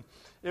church. And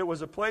it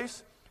was a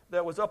place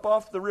that was up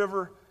off the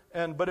river,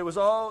 but it was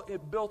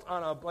built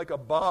on a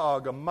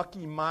bog, a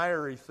mucky,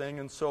 miry thing.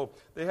 And so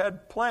they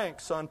had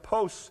planks on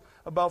posts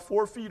about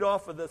 4 feet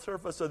off of the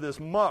surface of this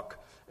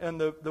muck. And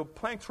the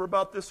planks were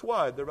about this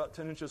wide. They're about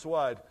 10 inches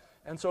wide.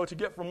 And so to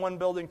get from one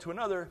building to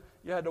another,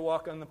 you had to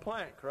walk on the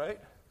plank, right?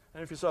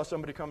 And if you saw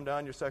somebody come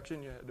down your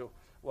section, you had to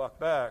walk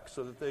back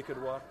so that they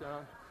could walk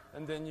down.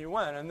 And then you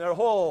went. And their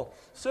whole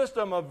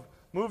system of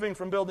moving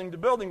from building to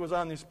building was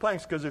on these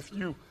planks, because if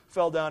you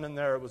fell down in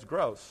there, it was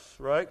gross,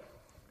 right?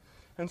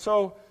 And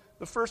so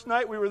the first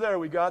night we were there,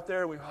 we got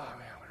there, we're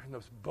in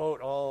this boat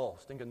all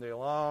stinking day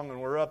long,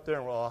 and we're up there,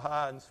 and we're all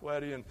hot and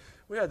sweaty, and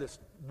we had this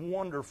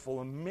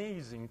wonderful,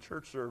 amazing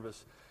church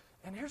service.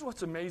 And here's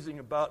what's amazing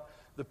about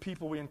the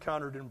people we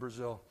encountered in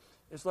Brazil.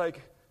 It's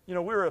like, we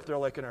were up there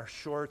like in our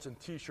shorts and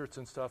T-shirts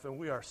and stuff, and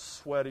we are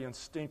sweaty and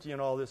stinky and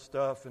all this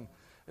stuff, and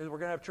we're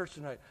going to have church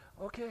tonight.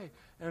 Okay.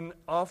 And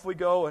off we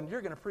go, and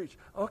you're going to preach.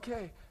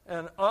 Okay.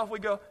 And off we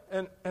go.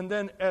 And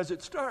then as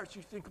it starts,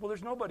 you think, well,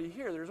 there's nobody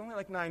here. There's only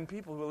like 9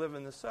 people who live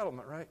in this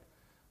settlement, right?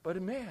 But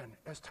man,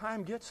 as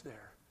time gets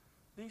there,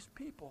 these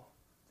people,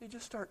 they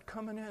just start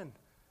coming in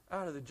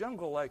out of the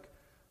jungle like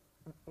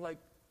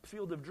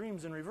Field of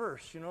Dreams in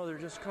reverse. They're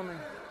just coming.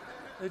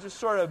 They just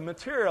sort of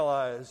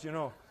materialize,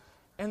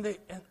 And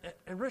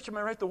and Rich, am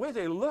I right? The way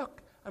they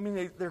look,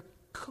 they're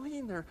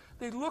clean.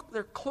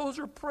 Their clothes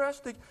are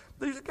pressed. They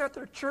got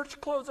their church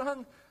clothes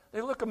on.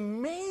 They look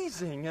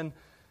amazing.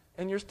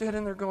 And you're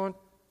standing there going,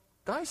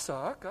 I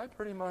suck. I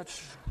pretty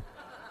much.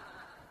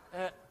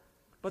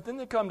 But then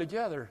they come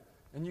together,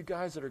 and you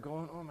guys that are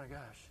going, oh my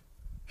gosh,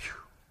 whew,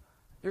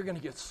 you're going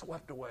to get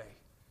swept away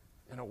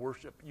in a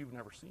worship you've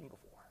never seen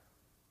before.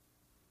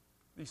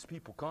 These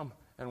people come,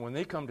 and when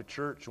they come to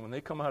church, when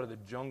they come out of the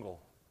jungle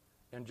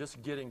and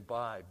just getting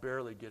by,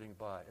 barely getting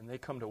by, and they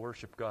come to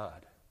worship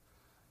God,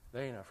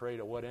 they ain't afraid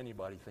of what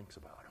anybody thinks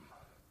about them.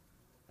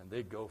 And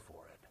they go for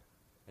it.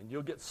 And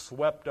you'll get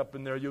swept up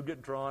in there. You'll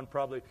get drawn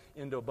probably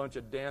into a bunch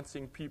of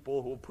dancing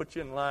people who will put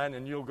you in line,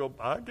 and you'll go,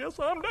 I guess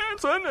I'm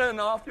dancing,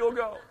 and off you'll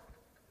go.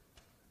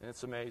 And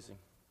it's amazing.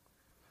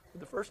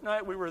 But the first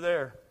night we were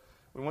there,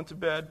 we went to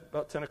bed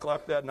about 10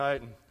 o'clock that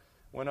night and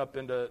went up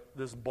into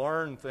this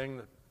barn thing,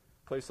 the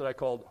place that I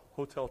called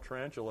Hotel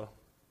Tarantula.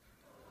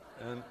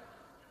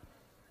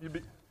 You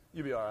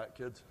be all right,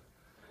 kids.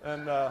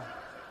 And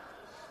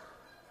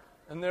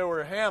there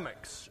were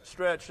hammocks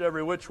stretched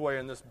every which way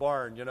in this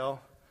barn,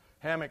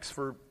 hammocks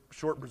for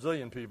short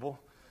Brazilian people.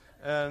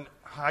 And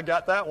I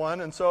got that one,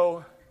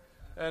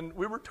 and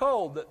we were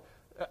told that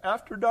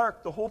after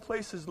dark, the whole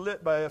place is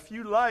lit by a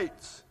few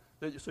lights,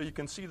 so you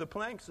can see the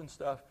planks and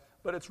stuff,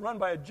 but it's run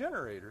by a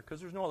generator because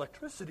there's no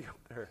electricity up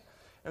there.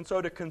 And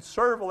so to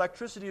conserve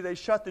electricity, they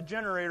shut the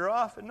generator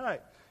off at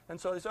night.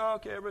 And so they said,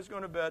 okay, everybody's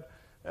going to bed.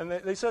 And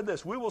they said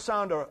this, we will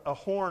sound a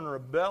horn or a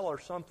bell or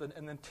something,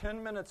 and then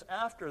 10 minutes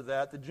after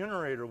that, the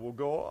generator will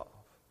go off.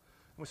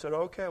 And we said,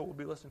 okay, we'll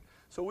be listening.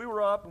 So we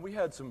were up, and we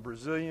had some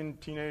Brazilian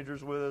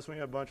teenagers with us. We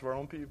had a bunch of our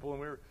own people,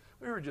 and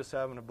we were just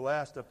having a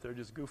blast up there,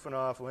 just goofing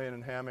off, laying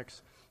in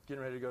hammocks,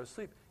 getting ready to go to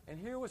sleep. And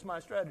here was my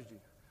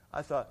strategy.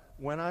 I thought,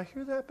 when I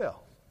hear that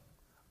bell,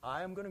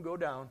 I am going to go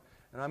down,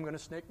 and I'm going to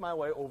snake my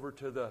way over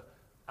to the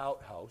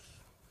outhouse.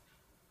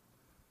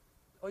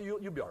 Oh, you'll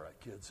be all right,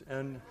 kids.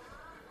 And,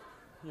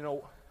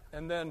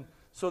 and then,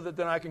 so that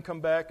then I can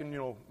come back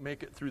and,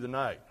 make it through the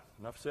night.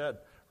 Enough said,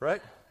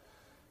 right?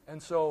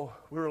 And so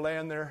we were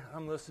laying there,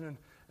 I'm listening,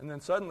 and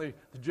then suddenly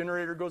the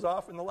generator goes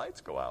off and the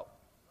lights go out.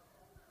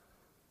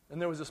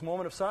 And there was this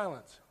moment of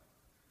silence.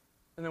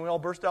 And then we all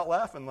burst out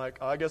laughing like,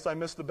 oh, I guess I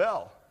missed the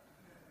bell.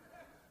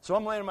 So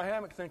I'm laying in my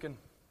hammock thinking,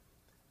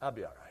 I'll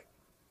be all right.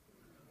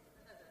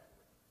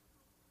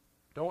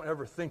 Don't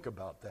ever think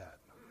about that.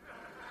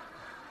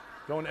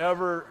 Don't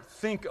ever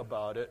think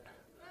about it,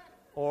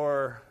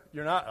 or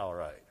you're not all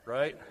right,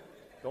 right?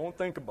 Don't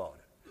think about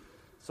it.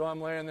 So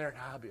I'm laying there,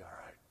 I'll be all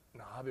right.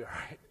 No, I'll be all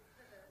right.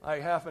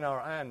 Like half an hour,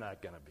 I'm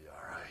not going to be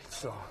all right.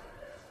 So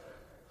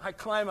I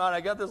climb out.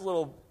 I got this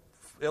little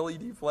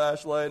LED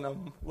flashlight, and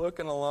I'm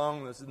looking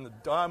along this in the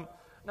dark.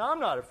 Now, I'm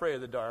not afraid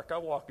of the dark. I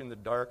walk in the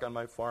dark on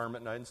my farm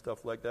at night and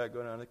stuff like that,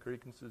 go down the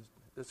creek, and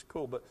it's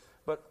cool.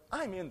 But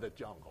I'm in the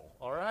jungle,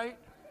 all right?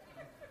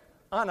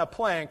 On a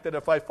plank that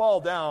if I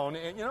fall down,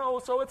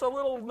 so it's a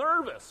little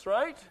nervous,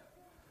 right?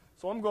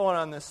 So I'm going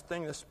on this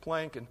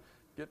plank, and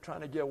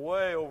trying to get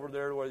way over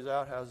there to where these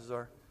outhouses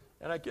are.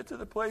 And I get to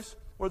the place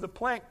where the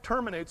plank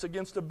terminates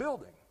against a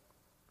building.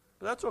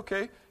 But that's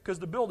okay, because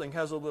the building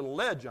has a little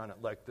ledge on it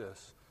like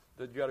this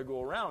that you got to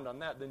go around on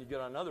that. Then you get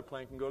on another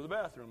plank and go to the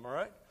bathroom, all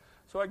right?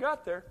 So I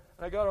got there,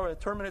 and I got over, it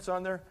terminates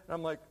on there, and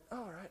I'm like, oh,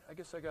 all right, I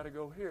guess I got to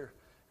go here.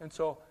 And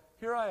so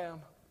here I am.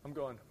 I'm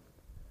going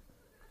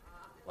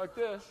like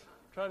this,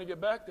 trying to get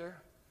back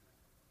there.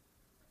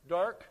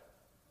 Dark,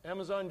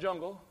 Amazon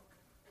jungle,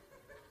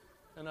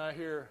 and I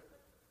hear,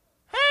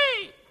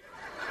 hey!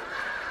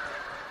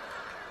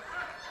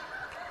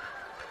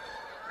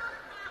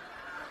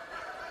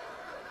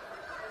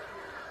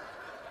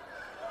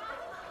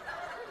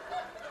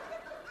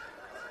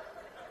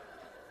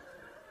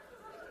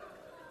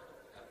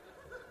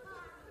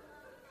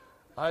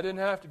 I didn't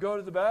have to go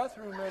to the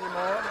bathroom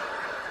anymore.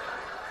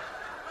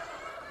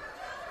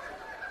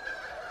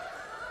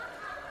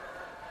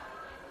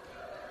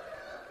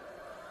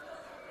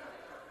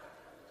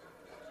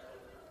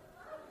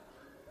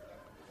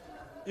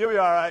 You'll be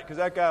all right, because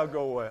that guy will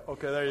go away.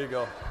 Okay, there you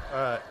go. All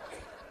right.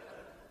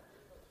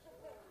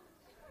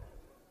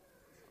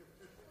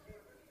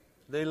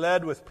 They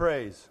led with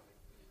praise.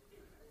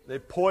 They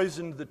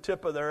poisoned the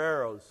tip of their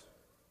arrows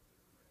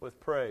with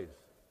praise.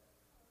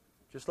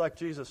 Just like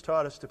Jesus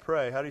taught us to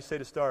pray. How do you say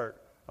to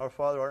start? Our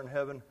Father who art in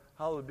heaven,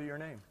 hallowed be your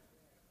name.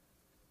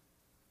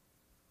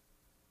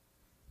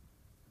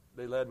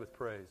 They led with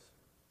praise.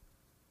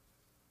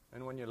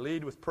 And when you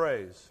lead with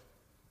praise,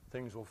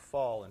 things will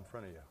fall in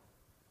front of you.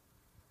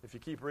 If you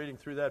keep reading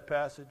through that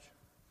passage,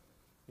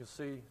 you'll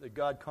see that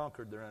God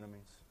conquered their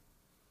enemies.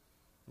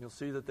 You'll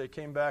see that they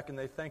came back and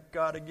they thanked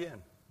God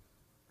again.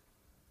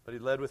 But he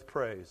led with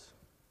praise.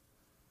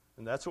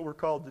 And that's what we're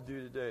called to do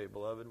today,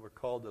 beloved. We're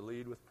called to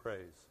lead with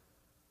praise.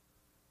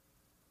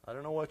 I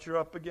don't know what you're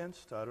up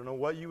against. I don't know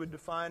what you would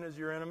define as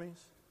your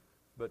enemies.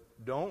 But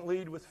don't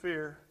lead with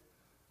fear.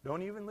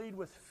 Don't even lead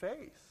with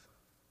faith.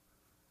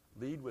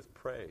 Lead with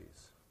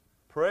praise.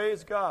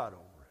 Praise God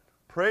over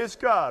it. Praise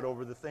God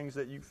over the things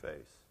that you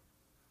face.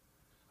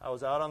 I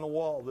was out on the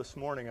wall this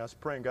morning. I was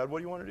praying, God, what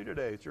do you want to do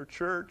today? It's your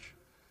church.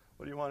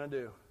 What do you want to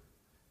do?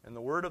 And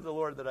the word of the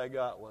Lord that I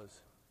got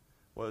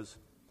was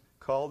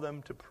call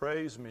them to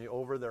praise me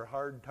over their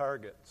hard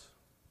targets.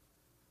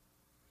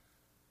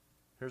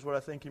 Here's what I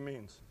think he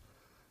means.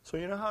 So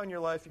you know how in your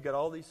life you got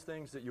all these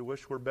things that you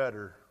wish were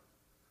better,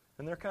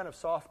 and they're kind of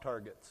soft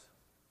targets.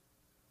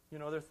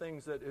 They're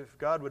things that if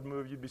God would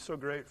move, you'd be so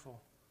grateful.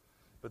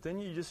 But then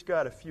you just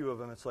got a few of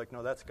them. It's like,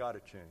 no, that's got to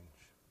change.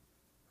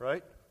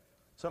 Right?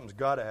 Something's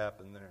got to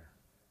happen there.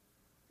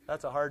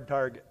 That's a hard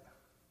target.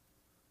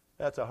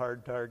 That's a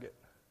hard target.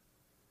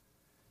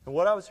 And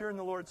what I was hearing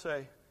the Lord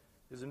say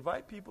is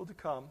invite people to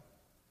come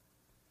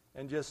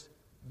and just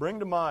bring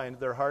to mind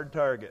their hard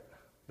target.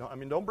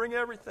 Don't bring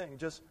everything.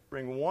 Just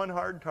bring one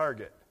hard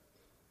target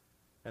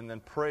and then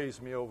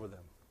praise me over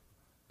them.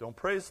 Don't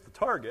praise the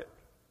target.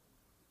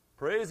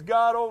 Praise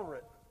God over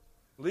it.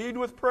 Lead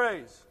with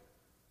praise.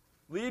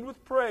 Lead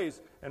with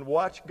praise and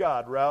watch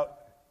God rout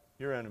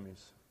your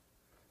enemies.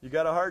 You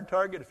got a hard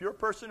target? If you're a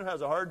person who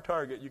has a hard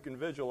target, you can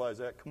visualize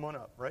that. Come on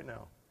up right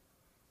now.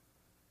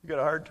 You got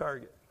a hard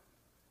target.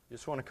 You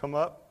just want to come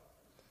up.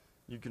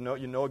 You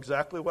know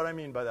exactly what I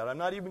mean by that. I'm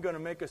not even going to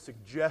make a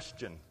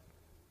suggestion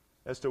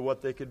as to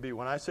what they could be.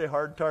 When I say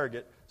hard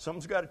target,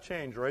 something's got to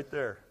change right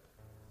there.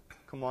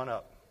 Come on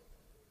up.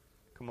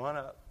 Come on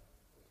up.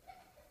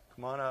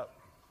 Come on up.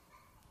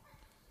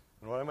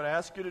 And what I'm going to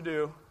ask you to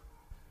do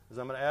is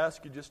I'm going to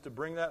ask you just to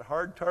bring that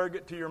hard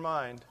target to your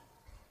mind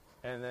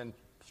and then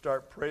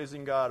start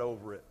praising God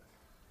over it.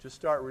 Just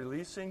start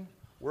releasing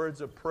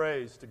words of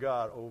praise to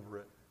God over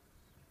it.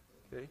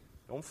 Okay?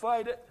 Don't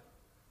fight it.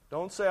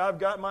 Don't say, I've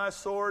got my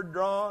sword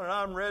drawn and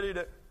I'm ready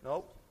to...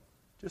 Nope.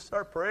 Just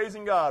start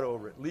praising God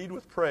over it. Lead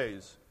with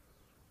praise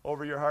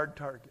over your hard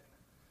target.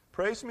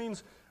 Praise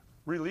means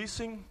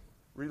releasing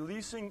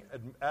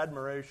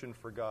admiration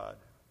for God.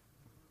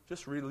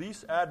 Just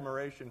release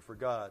admiration for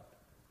God.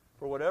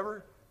 For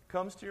whatever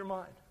comes to your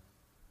mind.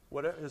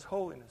 Whatever, His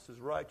holiness, His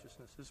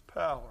righteousness, His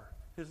power,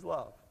 His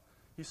love.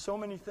 He's so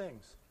many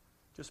things.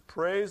 Just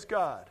praise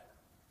God.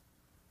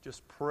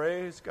 Just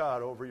praise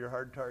God over your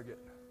hard target.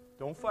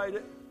 Don't fight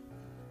it.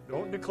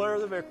 Don't declare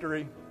the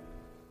victory.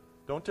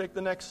 Don't take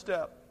the next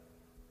step.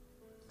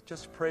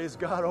 Just praise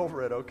God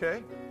over it,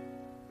 okay?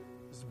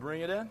 Just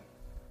bring it in.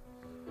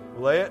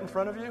 Lay it in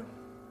front of you.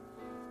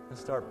 And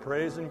start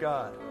praising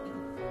God.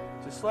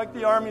 Just like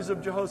the armies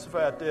of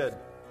Jehoshaphat did.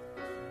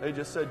 They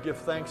just said, give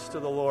thanks to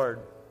the Lord,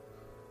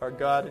 our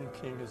God and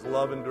King. His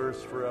love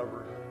endures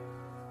forever.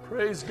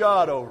 Praise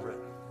God over it.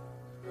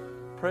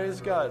 Praise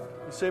God.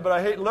 You say, but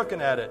I hate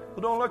looking at it.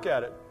 Well, don't look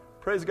at it.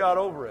 Praise God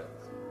over it.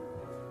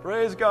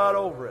 Praise God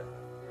over it.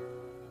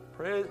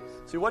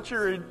 See, what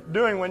you're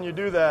doing when you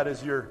do that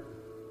is you're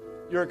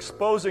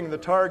exposing the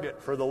target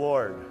for the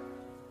Lord.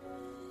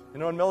 You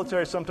know, in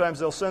military, sometimes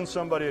they'll send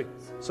somebody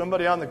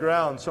on the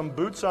ground, some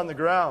boots on the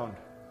ground,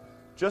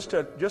 just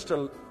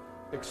to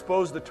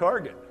expose the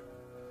target,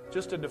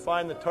 just to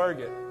define the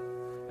target.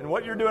 And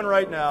what you're doing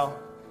right now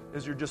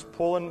is you're just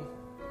pulling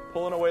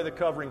away the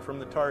covering from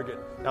the target.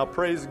 Now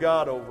praise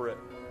God over it.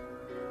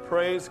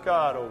 Praise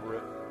God over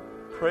it.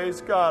 Praise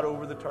God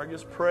over the target.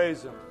 Just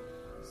praise Him.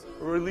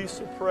 Release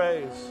a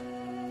praise.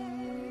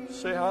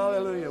 Say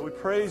hallelujah. We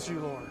praise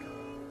you, Lord.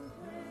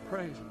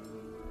 Praise you.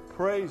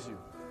 Praise you.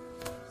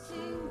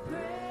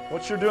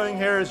 What you're doing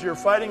here is you're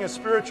fighting a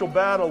spiritual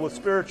battle with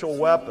spiritual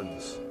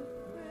weapons.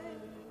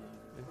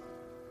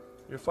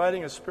 You're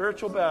fighting a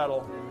spiritual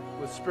battle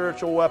with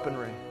spiritual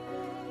weaponry.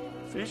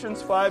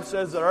 Ephesians 5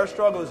 says that our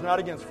struggle is not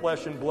against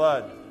flesh and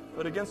blood,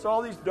 but against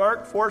all these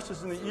dark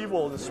forces in the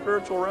evil in the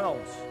spiritual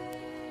realms.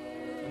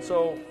 And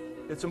so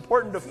it's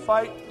important to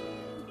fight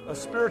a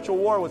spiritual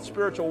war with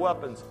spiritual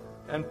weapons.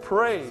 And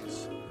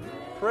praise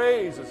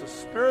is a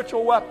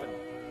spiritual weapon.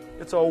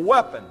 It's a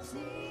weapon.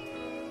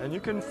 And you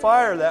can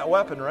fire that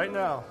weapon right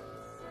now.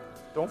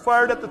 Don't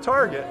fire it at the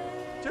target.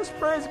 Just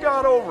praise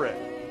God over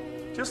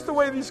it. Just the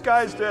way these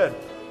guys did.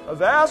 A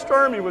vast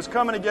army was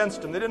coming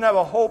against them. They didn't have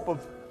a hope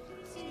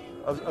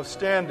of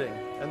standing.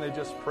 And they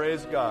just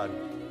praised God.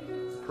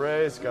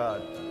 Praise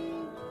God.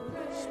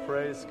 Just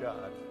praise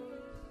God.